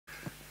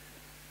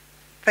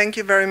Thank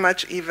you very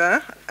much,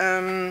 Eva.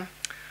 I'm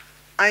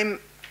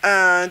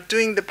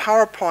doing the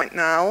PowerPoint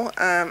now,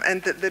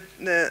 and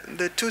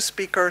the two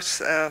speakers,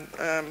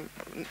 the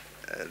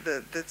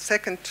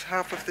second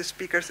half of the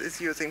speakers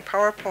is using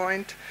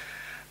PowerPoint.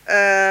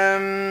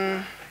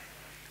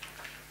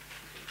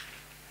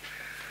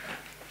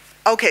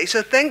 Okay,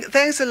 so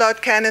thanks a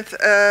lot, Kenneth,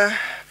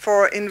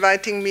 for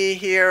inviting me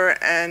here,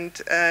 and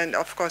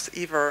of course,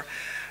 Eva.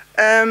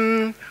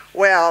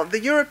 Well, the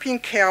European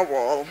Care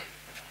Wall.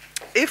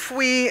 If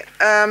we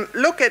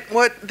look at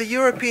what the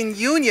European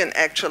Union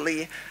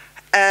actually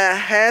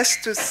has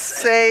to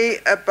say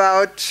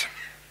about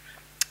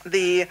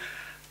the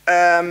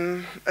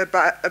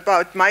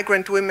about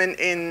migrant women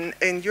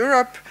in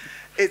Europe,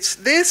 it's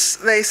this: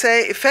 they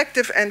say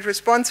effective and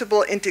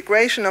responsible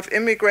integration of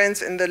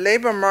immigrants in the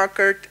labor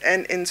market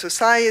and in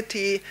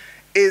society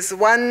is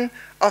one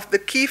of the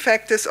key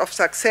factors of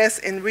success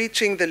in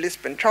reaching the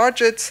Lisbon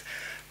targets.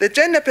 The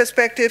gender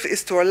perspective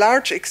is to a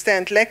large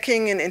extent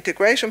lacking in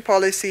integration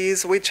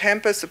policies, which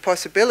hampers the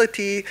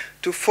possibility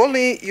to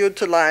fully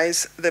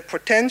utilize the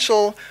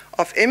potential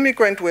of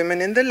immigrant women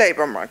in the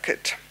labor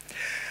market.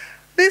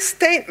 This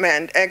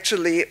statement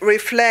actually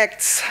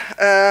reflects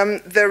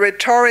the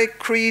rhetoric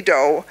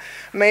credo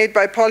made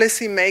by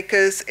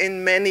policymakers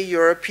in many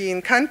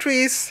European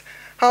countries.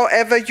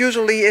 However,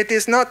 usually it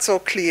is not so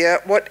clear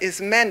what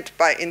is meant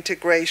by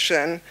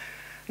integration,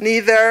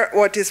 neither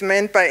what is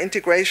meant by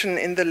integration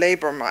in the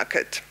labor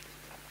market.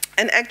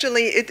 And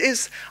actually it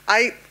is,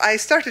 I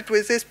started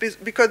with this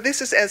because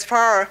this is as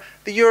far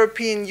the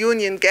European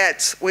Union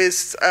gets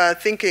with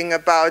thinking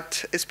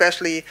about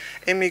especially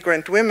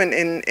immigrant women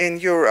in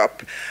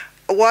Europe.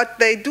 What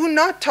they do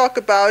not talk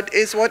about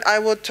is what I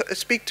will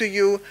speak to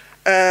you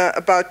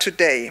about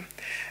today.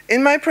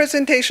 In my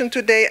presentation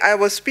today, I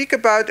will speak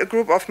about a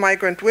group of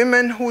migrant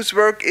women whose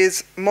work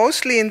is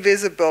mostly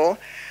invisible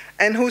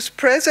and whose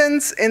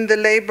presence in the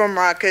labor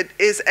market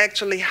is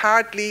actually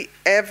hardly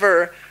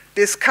ever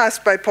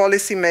discussed by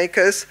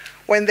policymakers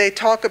when they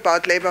talk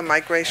about labor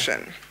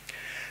migration.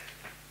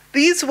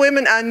 These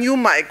women are new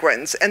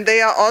migrants, and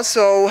they are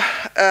also,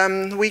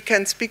 we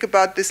can speak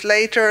about this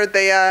later,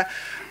 they are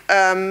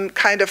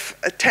kind of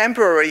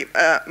temporary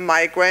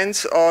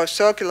migrants or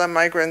circular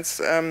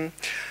migrants.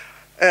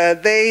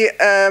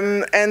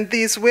 And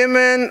these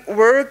women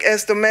work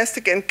as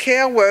domestic and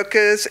care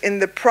workers in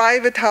the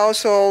private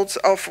households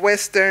of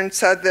Western,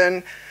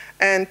 Southern,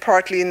 and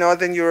partly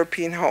Northern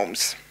European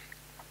homes.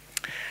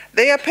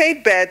 They are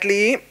paid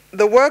badly.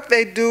 The work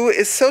they do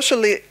is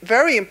socially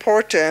very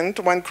important,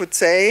 one could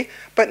say,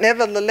 but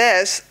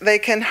nevertheless, they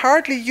can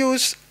hardly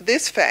use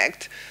this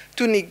fact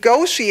to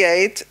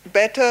negotiate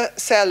better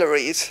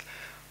salaries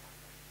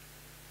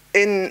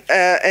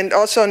and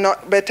also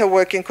not better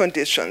working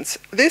conditions.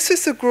 This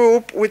is a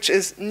group which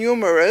is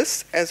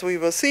numerous, as we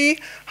will see.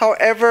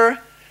 However,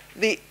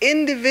 the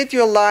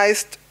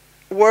individualized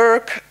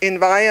work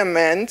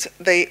environment,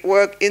 they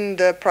work in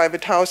the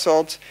private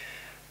households,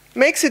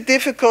 makes it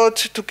difficult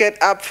to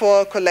get up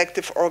for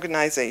collective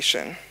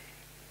organization.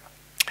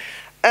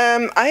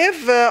 I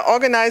have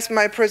organized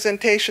my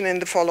presentation in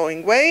the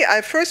following way.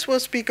 I first will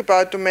speak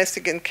about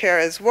domestic and care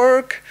as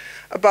work,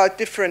 about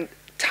different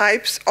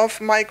types of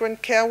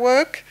migrant care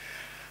work,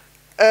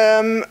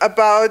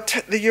 about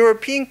the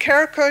European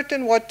care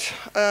curtain, what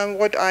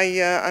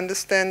I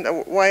understand,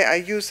 why I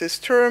use this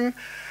term,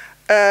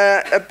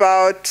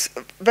 about,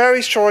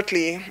 very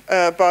shortly,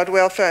 about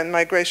welfare and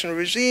migration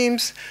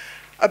regimes,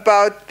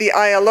 about the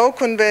ILO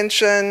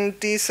Convention,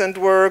 decent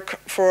work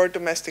for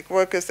domestic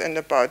workers, and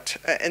about,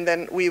 and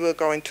then we will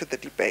go into the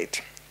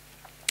debate.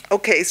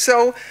 Okay,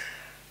 so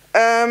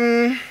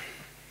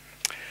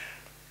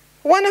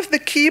one of the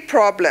key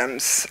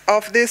problems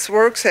of this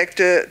work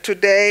sector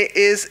today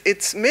is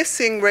its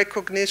missing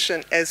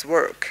recognition as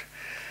work.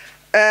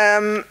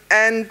 You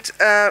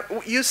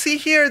see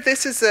here,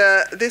 this is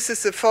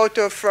a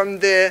photo from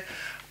the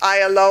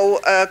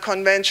ILO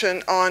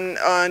Convention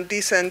on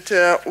Decent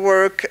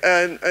Work,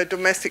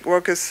 Domestic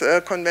Workers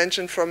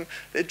Convention from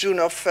June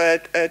of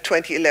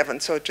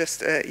 2011, so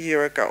just a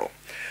year ago.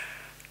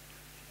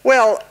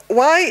 Well,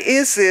 why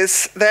is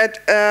this that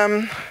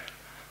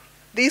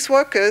these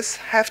workers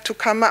have to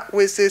come up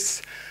with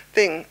this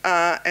thing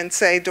and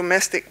say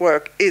domestic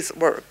work is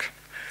work?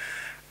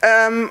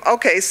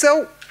 Okay,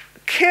 so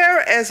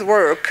care as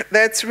work,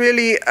 that's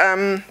really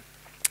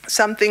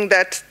something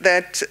that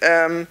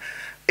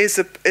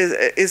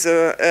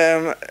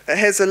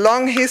has a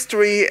long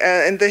history,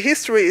 and the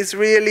history is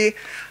really,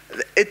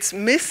 it's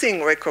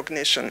missing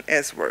recognition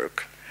as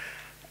work.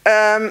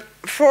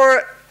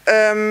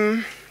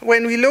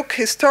 When we look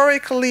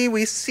historically,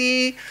 we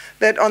see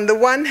that on the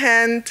one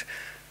hand,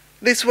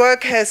 this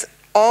work has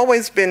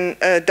always been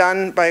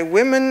done by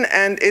women,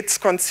 and it's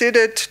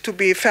considered to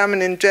be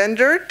feminine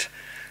gendered.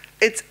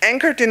 It's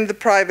anchored in the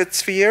private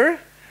sphere.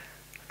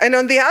 And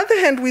on the other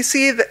hand, we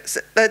see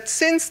that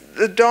since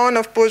the dawn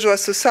of bourgeois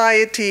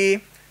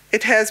society,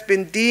 it has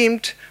been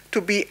deemed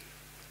to be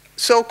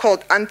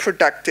so-called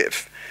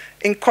unproductive,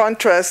 in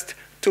contrast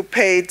to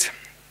paid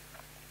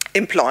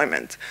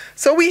employment.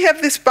 So we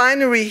have this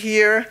binary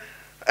here,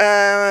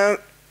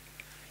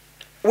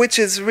 which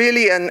is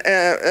really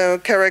a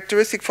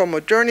characteristic for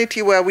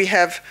modernity, where we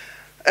have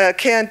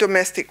care and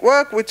domestic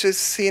work, which is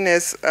seen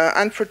as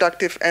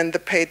unproductive, and the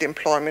paid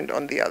employment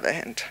on the other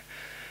hand.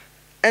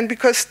 And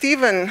because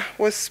Stephen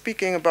was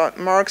speaking about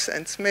Marx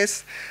and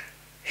Smith,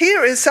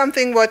 here is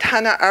something what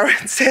Hannah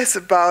Arendt says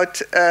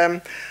about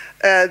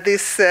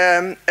this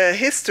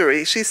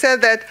history. She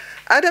said that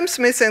Adam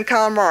Smith and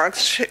Karl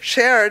Marx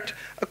shared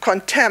a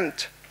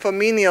contempt for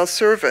menial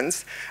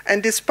servants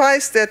and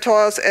despised their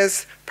toils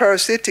as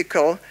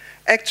parasitical,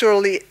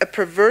 actually a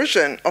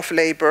perversion of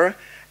labor,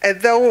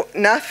 as though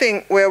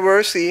nothing were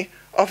worthy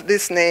of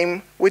this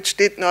name which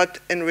did not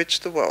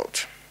enrich the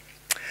world.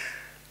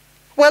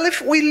 Well,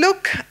 if we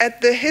look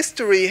at the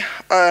history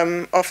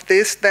of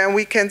this, then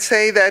we can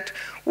say that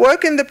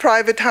work in the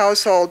private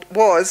household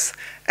was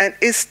and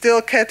is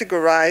still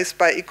categorized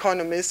by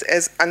economists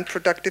as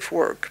unproductive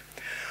work.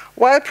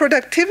 While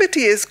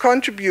productivity is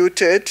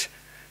contributed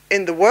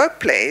in the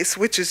workplace,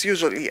 which is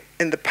usually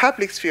in the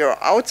public sphere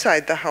or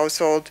outside the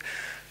household,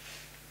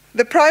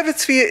 the private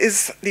sphere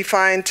is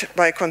defined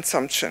by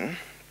consumption.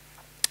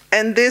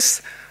 And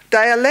this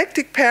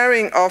dialectic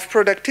pairing of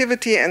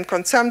productivity and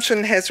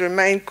consumption has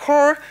remained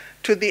core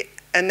to the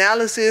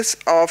analysis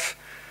of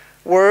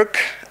work,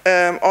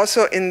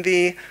 also in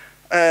the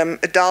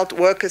adult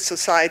worker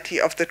society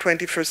of the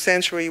 21st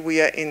century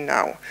we are in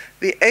now.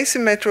 The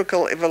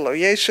asymmetrical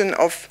evaluation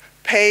of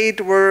paid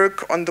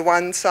work on the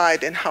one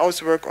side and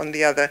housework on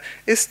the other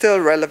is still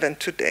relevant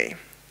today.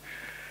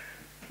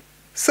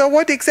 So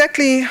what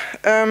exactly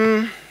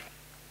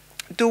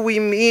do we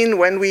mean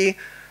when we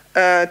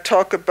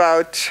talk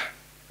about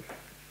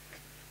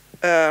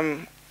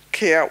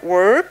care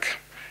work?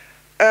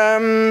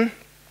 Okay,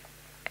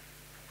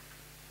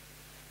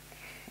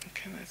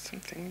 there's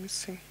something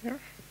missing here.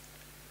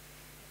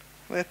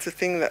 That's the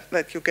thing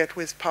that you get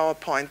with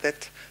PowerPoint,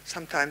 that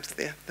sometimes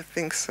the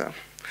things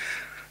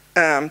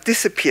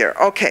disappear.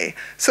 Okay,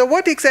 so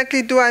what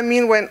exactly do I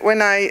mean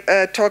when I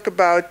talk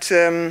about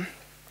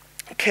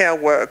care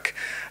work?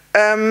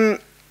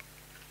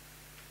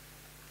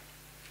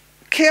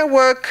 Care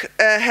work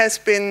has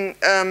been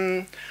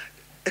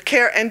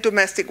care and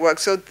domestic work,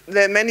 so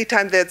there many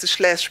times there's a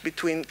slash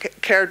between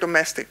care and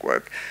domestic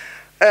work,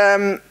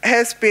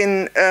 has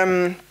been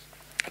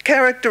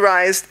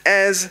characterized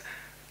as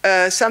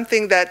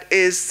something that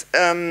is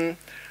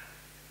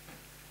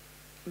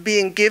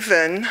being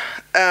given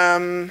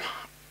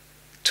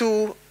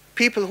to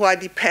people who are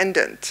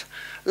dependent,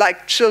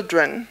 like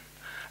children,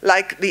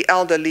 like the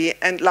elderly,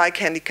 and like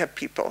handicapped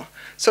people.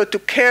 So to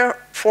care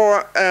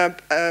for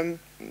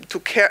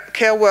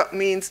care work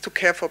means to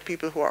care for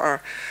people who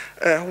are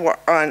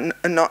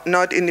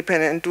not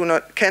independent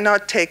and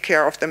cannot take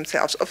care of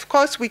themselves. Of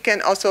course, we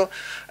can also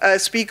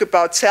speak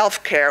about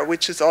self-care,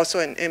 which is also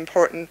an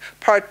important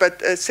part,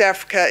 but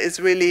self-care is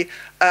really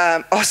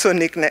also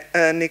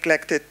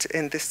neglected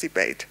in this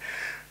debate.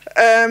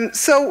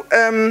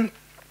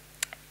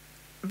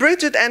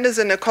 Bridget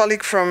Anderson, a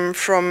colleague from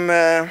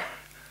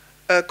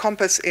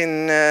Compass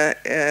in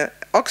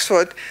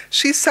Oxford,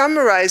 she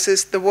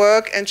summarizes the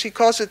work and she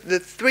calls it the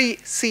 3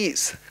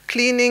 C's: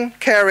 cleaning,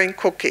 caring,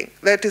 cooking.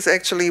 That is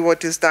actually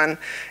what is done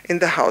in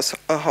the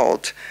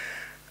household.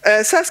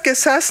 Saskia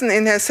Sassen,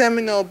 in her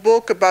seminal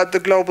book about the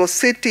global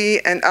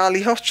city, and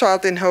Ali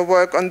Hochschild in her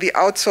work on the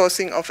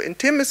outsourcing of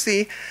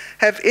intimacy,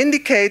 have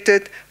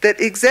indicated that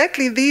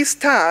exactly these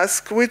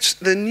tasks, which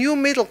the new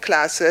middle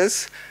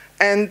classes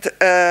and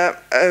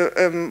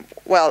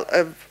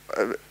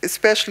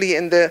especially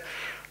in the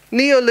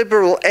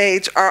neoliberal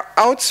age, are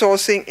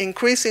outsourcing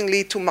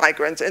increasingly to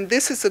migrants. And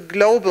this is a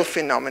global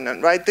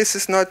phenomenon, right? This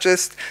is not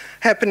just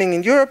happening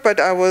in Europe, but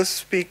I will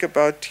speak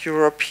about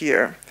Europe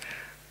here.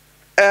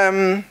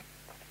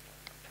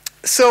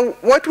 So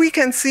what we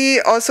can see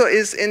also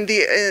is in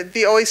the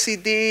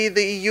OECD,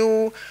 the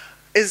EU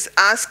is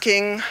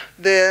asking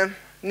the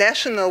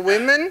national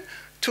women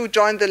to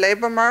join the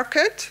labor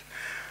market.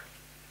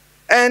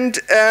 And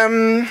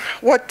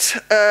what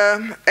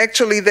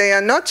actually they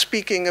are not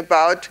speaking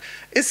about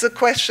is the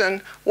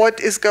question, what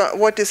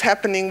is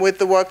happening with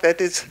the work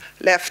that is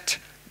left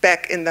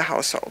back in the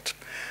household?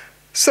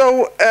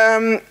 So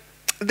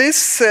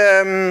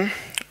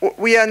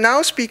we are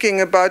now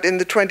speaking about, in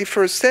the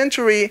 21st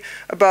century,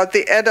 about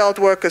the adult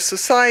worker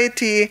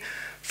society,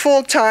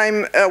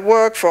 full-time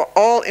work for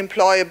all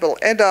employable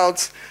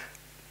adults.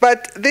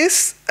 But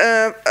this,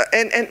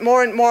 and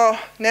more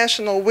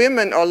national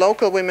women or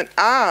local women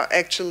are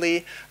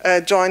actually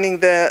joining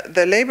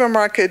the labor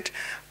market.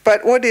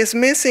 But what is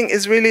missing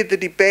is really the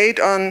debate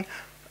on,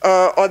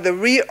 or the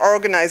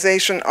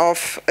reorganization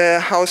of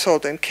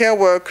household and care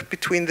work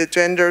between the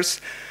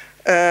genders.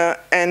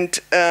 And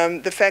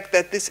the fact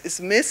that this is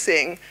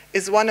missing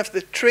is one of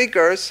the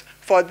triggers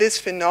for this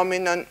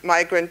phenomenon,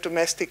 migrant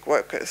domestic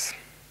workers.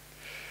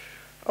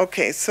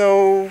 Okay,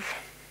 so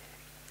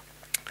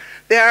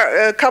there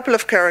are a couple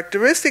of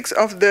characteristics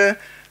of the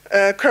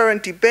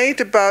current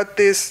debate about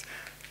this,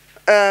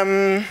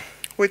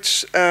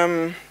 which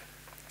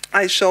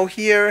I show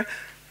here.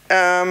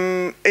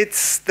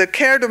 It's the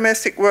care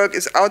domestic work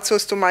is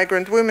outsourced to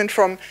migrant women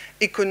from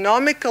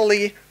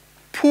economically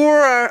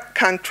poorer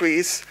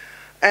countries.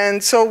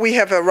 And so we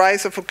have a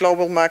rise of a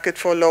global market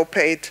for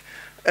low-paid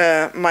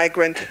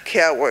migrant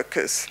care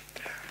workers.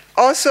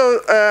 Also,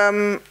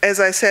 as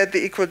I said,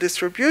 the equal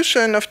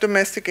distribution of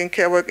domestic and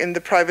care work in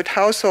the private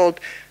household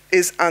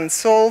is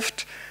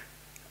unsolved.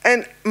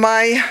 And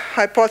my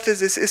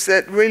hypothesis is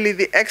that really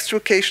the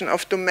extrication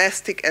of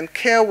domestic and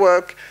care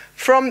work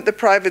from the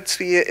private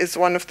sphere is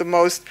one of the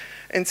most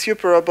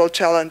insuperable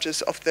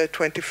challenges of the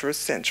 21st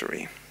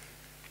century.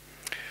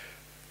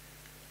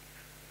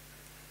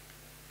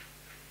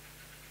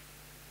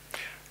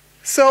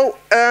 So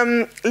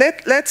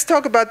let's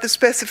talk about the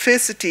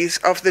specificities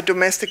of the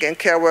domestic and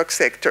care work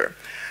sector.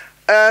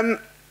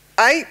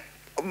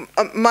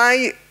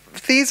 My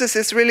thesis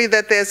is really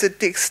that there's a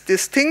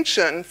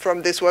distinction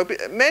from this work.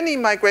 Many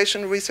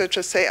migration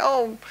researchers say,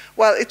 oh,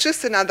 well, it's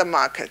just another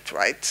market,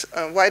 right?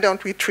 Why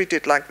don't we treat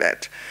it like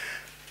that?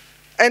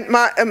 And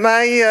my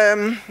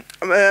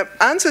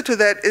answer to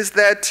that is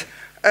that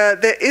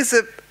there is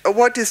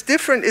what is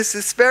different is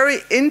this very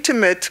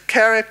intimate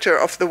character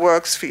of the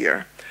work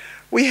sphere.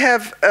 We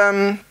have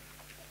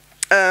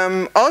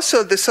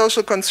also the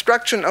social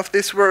construction of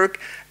this work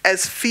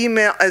as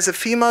a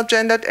female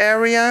gendered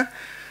area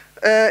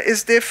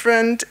is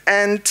different,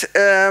 and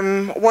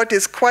what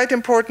is quite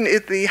important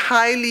is the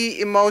highly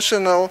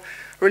emotional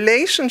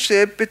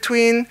relationship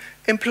between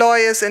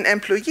employers and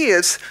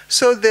employees.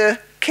 So the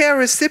care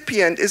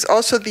recipient is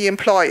also the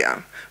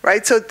employer,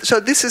 right? So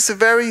this is a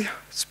very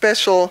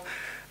special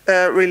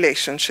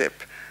relationship.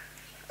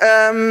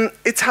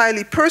 It's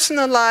highly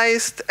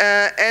personalized,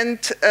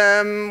 and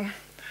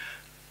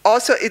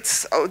also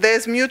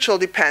there's mutual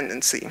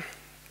dependency.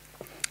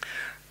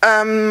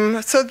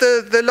 So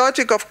the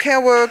logic of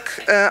care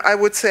work, I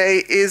would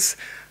say, is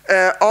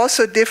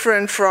also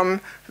different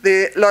from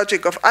the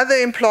logic of other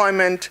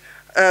employment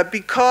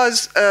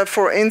because,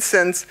 for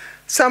instance,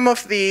 some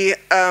of the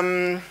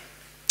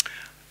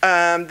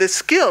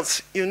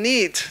skills you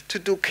need to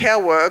do care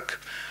work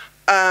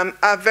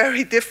are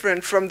very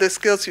different from the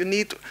skills you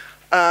need,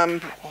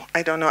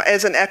 I don't know,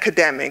 as an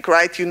academic,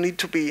 right? You need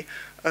to be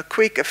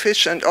quick,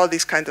 efficient, all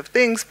these kinds of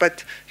things,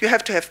 but you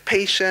have to have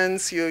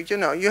patience. You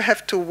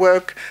have to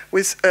work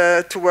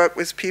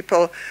with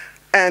people,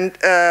 and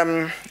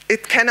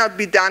it cannot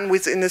be done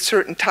within a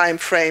certain time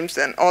frames.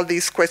 And all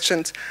these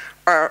questions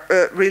are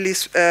really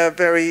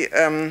very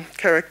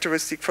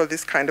characteristic for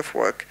this kind of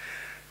work.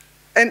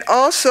 And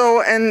also,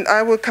 and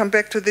I will come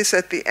back to this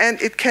at the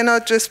end, it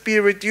cannot just be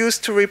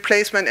reduced to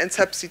replacement and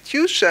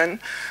substitution,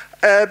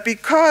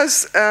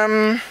 because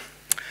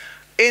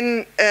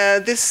in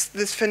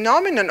this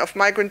phenomenon of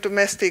migrant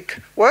domestic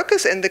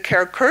workers and the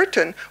care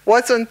curtain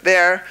wasn't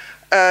there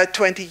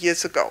 20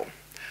 years ago.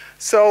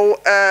 So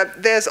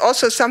there's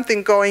also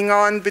something going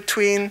on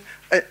between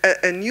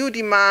a new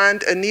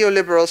demand, a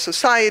neoliberal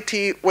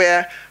society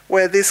where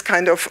this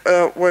kind of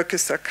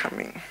workers are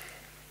coming.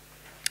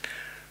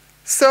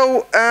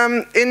 So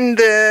in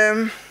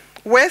the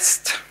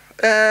West,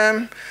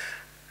 in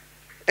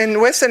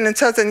Western and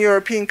Southern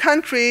European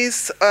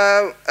countries,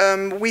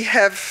 we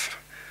have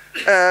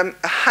a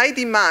high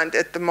demand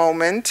at the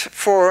moment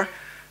for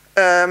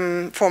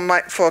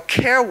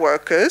care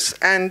workers,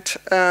 and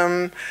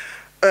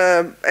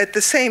at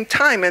the same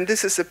time, and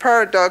this is a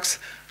paradox,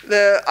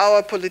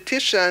 our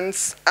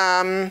politicians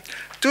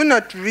do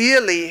not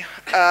really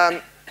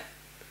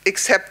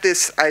accept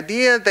this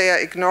idea. They are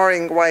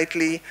ignoring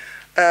widely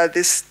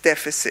this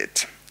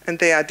deficit, and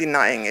they are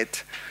denying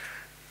it.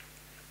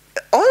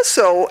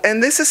 Also,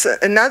 and this is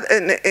an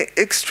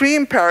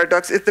extreme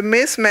paradox, is the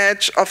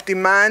mismatch of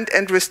demand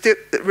and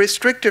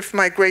restrictive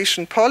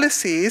migration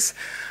policies,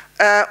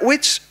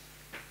 which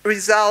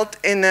result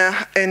in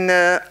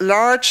a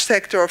large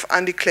sector of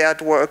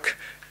undeclared work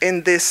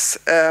in this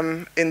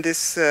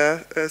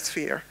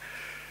sphere.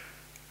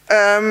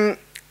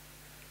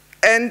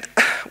 And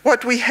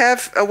what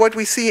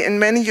we see in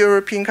many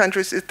European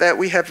countries is that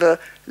we have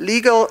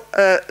legal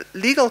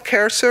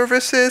care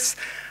services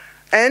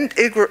and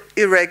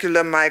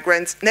irregular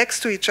migrants next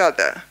to each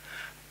other.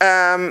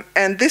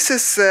 And this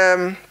is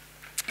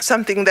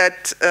something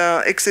that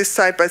exists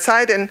side by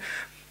side. And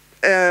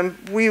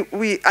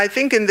I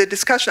think in the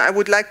discussion, I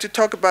would like to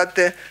talk about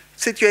the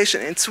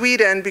situation in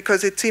Sweden,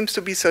 because it seems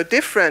to be so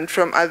different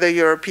from other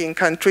European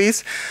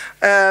countries.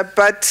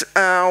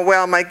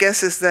 Well, my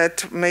guess is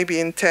that maybe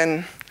in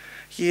 10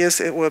 years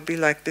it will be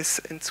like this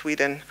in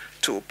Sweden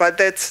too. But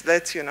that's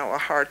a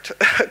hard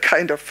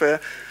kind of,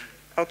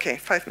 okay,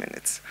 5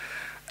 minutes.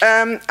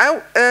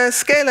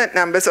 Scale and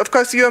numbers. Of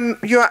course,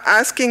 you're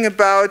asking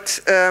about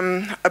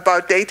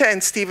data,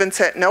 and Stephen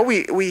said no.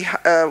 We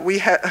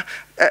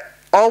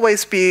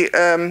always be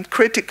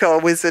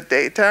critical with the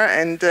data,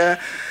 and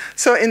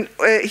so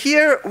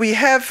here we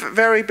have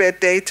very bad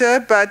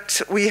data,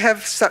 but we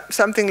have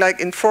something like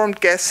informed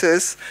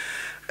guesses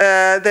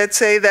that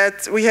say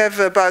that we have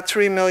about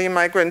 3 million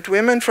migrant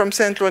women from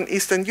Central and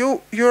Eastern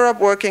Europe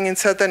working in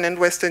Southern and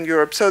Western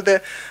Europe. So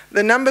the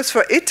numbers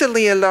for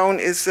Italy alone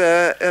is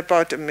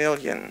about 1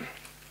 million.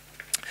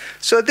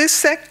 So this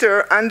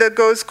sector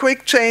undergoes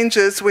quick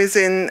changes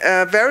within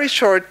very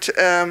short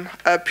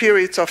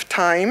periods of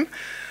time.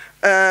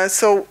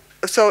 So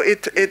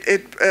it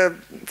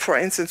for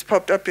instance,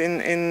 popped up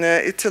in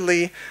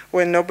Italy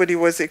when nobody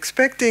was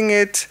expecting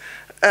it.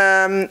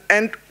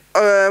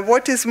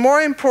 What is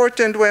more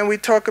important when we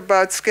talk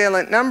about scale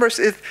and numbers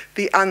is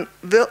the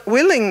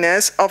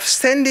unwillingness of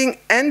sending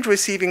and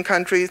receiving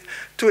countries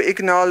to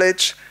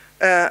acknowledge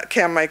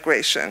care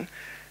migration.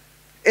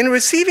 In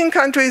receiving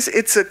countries,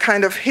 it's a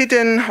kind of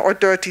hidden or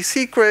dirty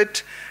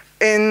secret,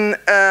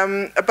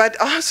 but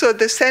also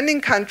the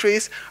sending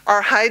countries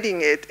are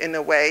hiding it in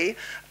a way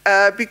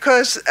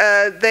because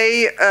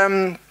they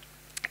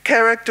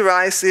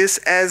characterize this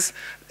as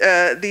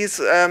these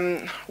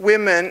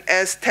women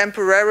as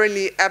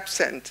temporarily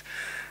absent.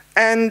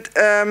 And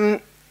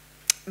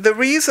the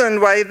reason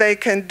why they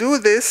can do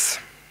this,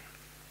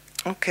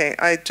 okay,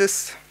 I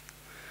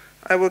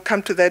will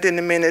come to that in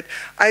a minute.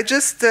 I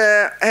just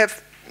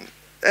have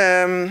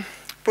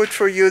put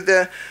for you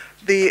the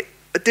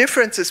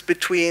differences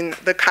between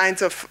the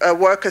kinds of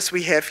workers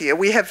we have here.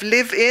 We have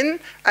live-in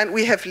and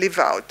we have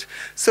live-out.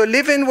 So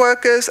live-in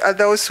workers are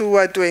those who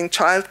are doing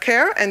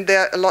childcare, and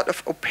there are a lot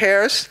of au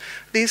pairs.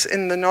 These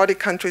in the Nordic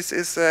countries,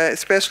 is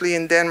especially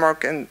in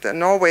Denmark and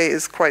Norway,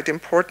 is quite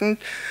important.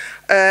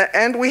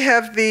 And we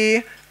have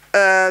the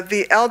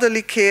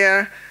elderly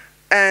care,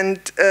 and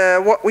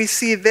what we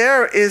see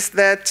there is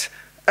that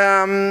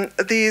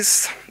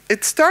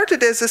it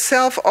started as a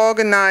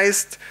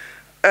self-organized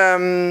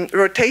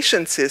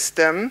rotation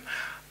system,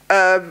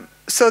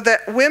 so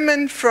that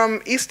women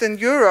from Eastern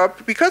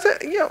Europe, because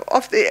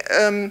of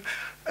the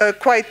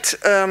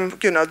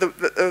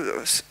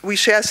we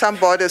share some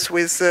borders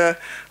with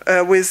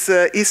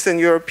Eastern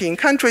European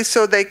countries,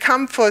 so they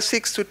come for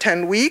 6 to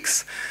 10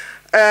 weeks,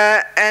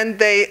 and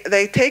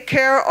they take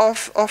care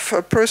of a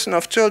person,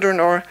 of children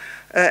or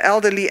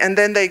elderly, and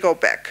then they go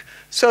back.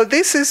 So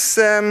this is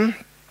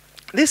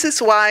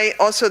why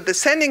also the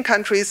sending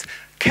countries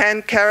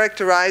can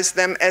characterize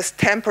them as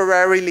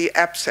temporarily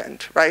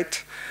absent,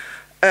 right?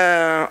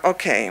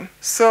 Okay,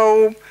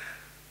 so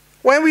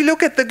when we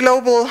look at the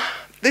global,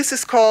 this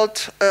is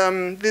called,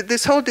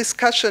 this whole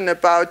discussion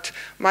about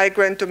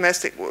migrant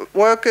domestic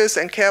workers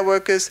and care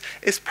workers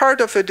is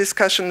part of a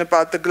discussion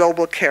about the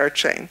global care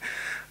chain.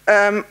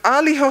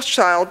 Ali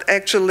Hochschild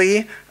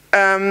actually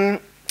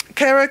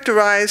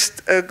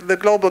characterized the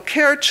global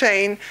care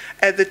chain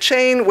as the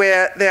chain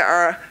where there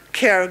are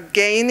care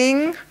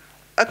gaining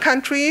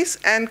countries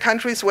and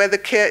countries where the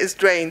care is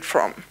drained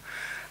from.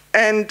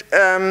 And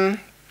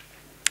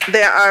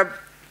there are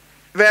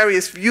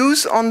various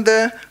views on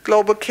the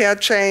global care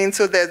chain.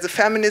 So there's a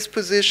feminist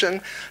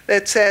position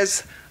that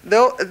says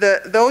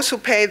those who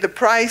pay the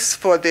price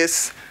for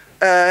this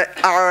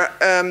are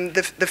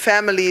the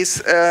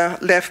families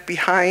left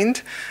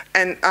behind.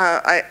 And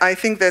I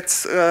think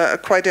that's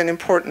quite an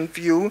important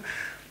view.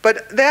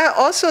 But there are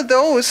also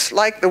those,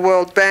 like the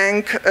World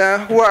Bank,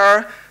 who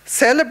are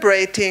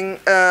celebrating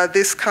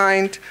this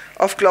kind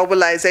of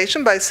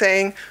globalization by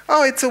saying,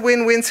 oh, it's a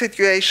win-win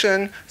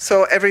situation,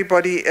 so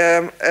everybody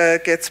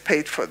gets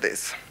paid for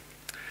this.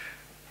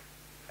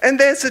 And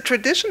there's a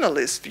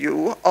traditionalist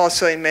view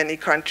also in many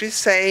countries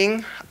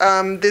saying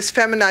this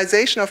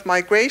feminization of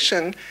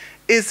migration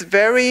is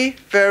very,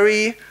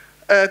 very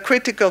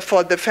critical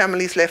for the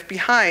families left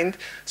behind,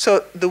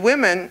 so the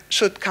women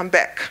should come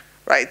back,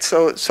 right?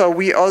 So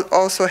we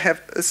also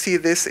see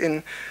this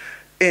in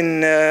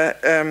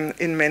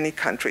many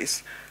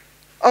countries.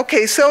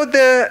 Okay, so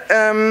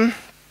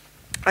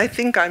I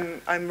think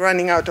I'm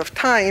running out of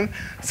time.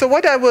 So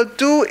what I will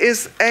do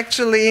is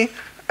actually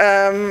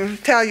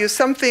tell you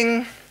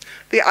something.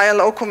 The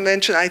ILO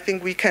convention, I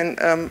think we can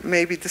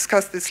maybe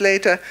discuss this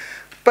later.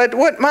 But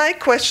what my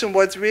question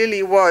was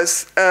really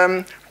was,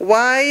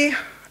 why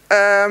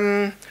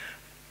are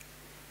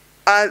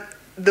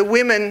the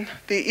women,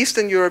 the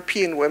Eastern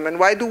European women,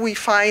 why do we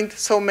find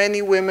so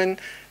many women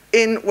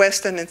in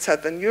Western and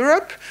Southern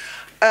Europe?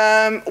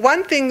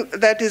 One thing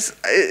that is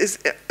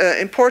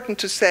important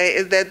to say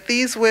is that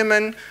these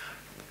women,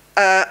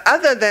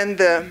 other than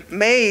the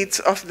maids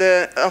of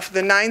the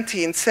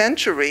 19th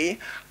century,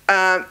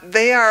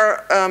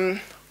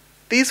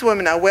 these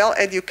women are well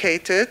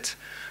educated.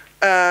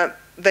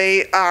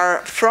 They are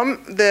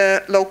from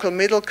the local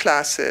middle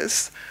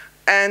classes,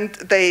 and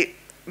they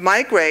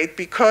migrate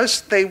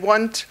because they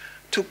want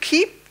to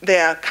keep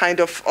their kind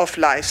of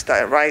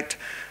lifestyle, right?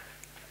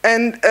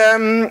 And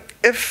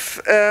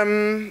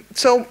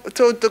so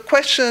the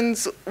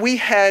questions we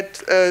had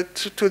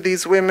to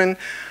these women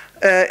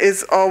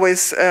is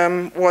always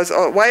was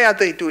why are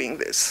they doing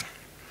this?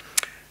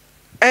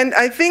 And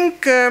I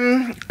think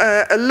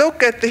a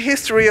look at the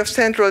history of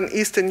Central and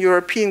Eastern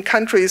European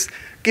countries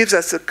gives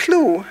us a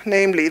clue.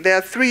 Namely, there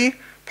are 3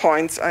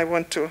 points I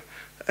want to.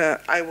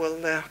 I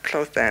will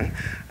close then.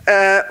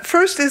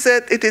 First is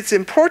that it is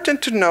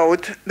important to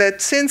note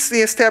that since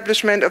the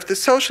establishment of the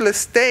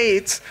socialist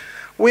states,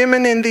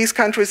 women in these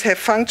countries have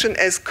functioned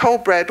as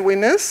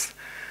co-breadwinners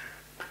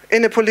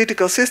in a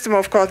political system,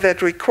 of course,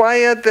 that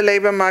required the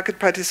labor market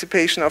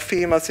participation of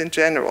females in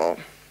general.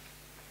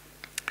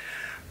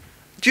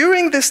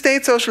 During the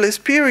state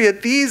socialist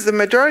period, the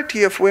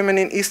majority of women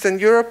in Eastern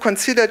Europe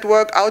considered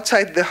work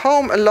outside the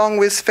home along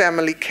with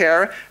family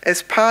care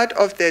as part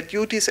of their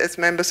duties as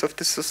members of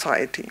the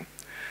society.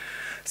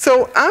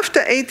 So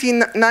after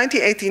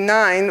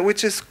 1989,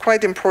 which is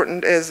quite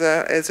important as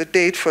a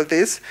date for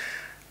this,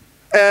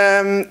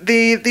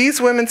 these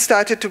women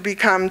started to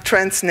become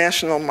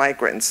transnational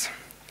migrants.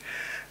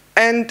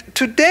 And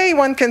today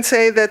one can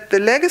say that the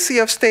legacy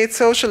of state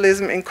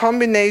socialism in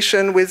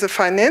combination with the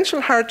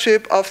financial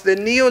hardship of the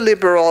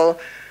neoliberal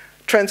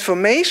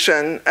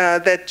transformation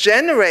that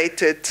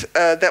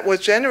was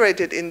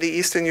generated in the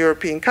Eastern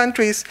European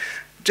countries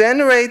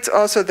generates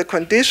also the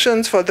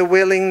conditions for the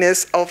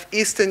willingness of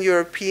Eastern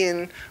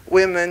European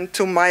women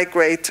to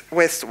migrate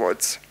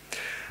westwards.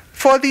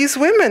 For these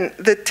women,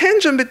 the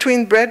tension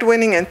between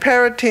breadwinning and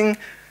parenting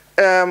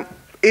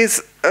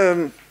is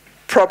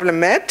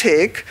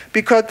problematic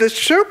because the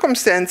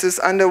circumstances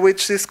under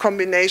which this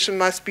combination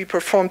must be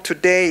performed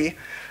today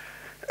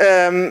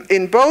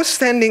in both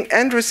sending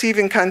and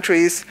receiving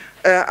countries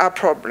are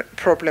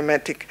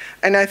problematic.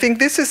 And I think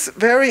this is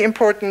very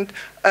important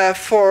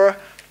for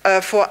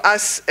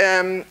us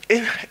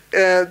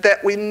that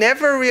we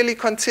never really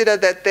consider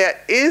that there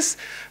is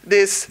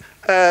this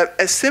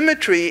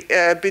asymmetry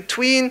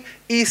between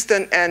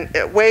Eastern and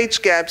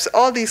wage gaps,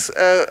 all these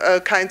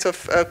kinds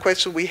of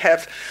questions we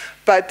have.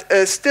 But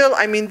still,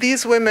 I mean,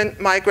 these women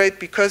migrate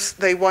because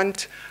they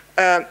want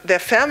their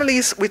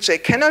families, which they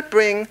cannot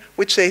bring,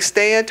 which they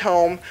stay at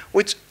home,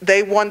 which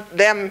they want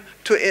them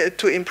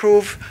to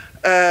improve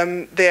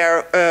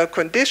their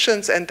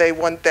conditions, and they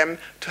want them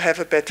to have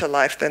a better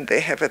life than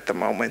they have at the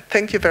moment.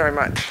 Thank you very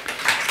much.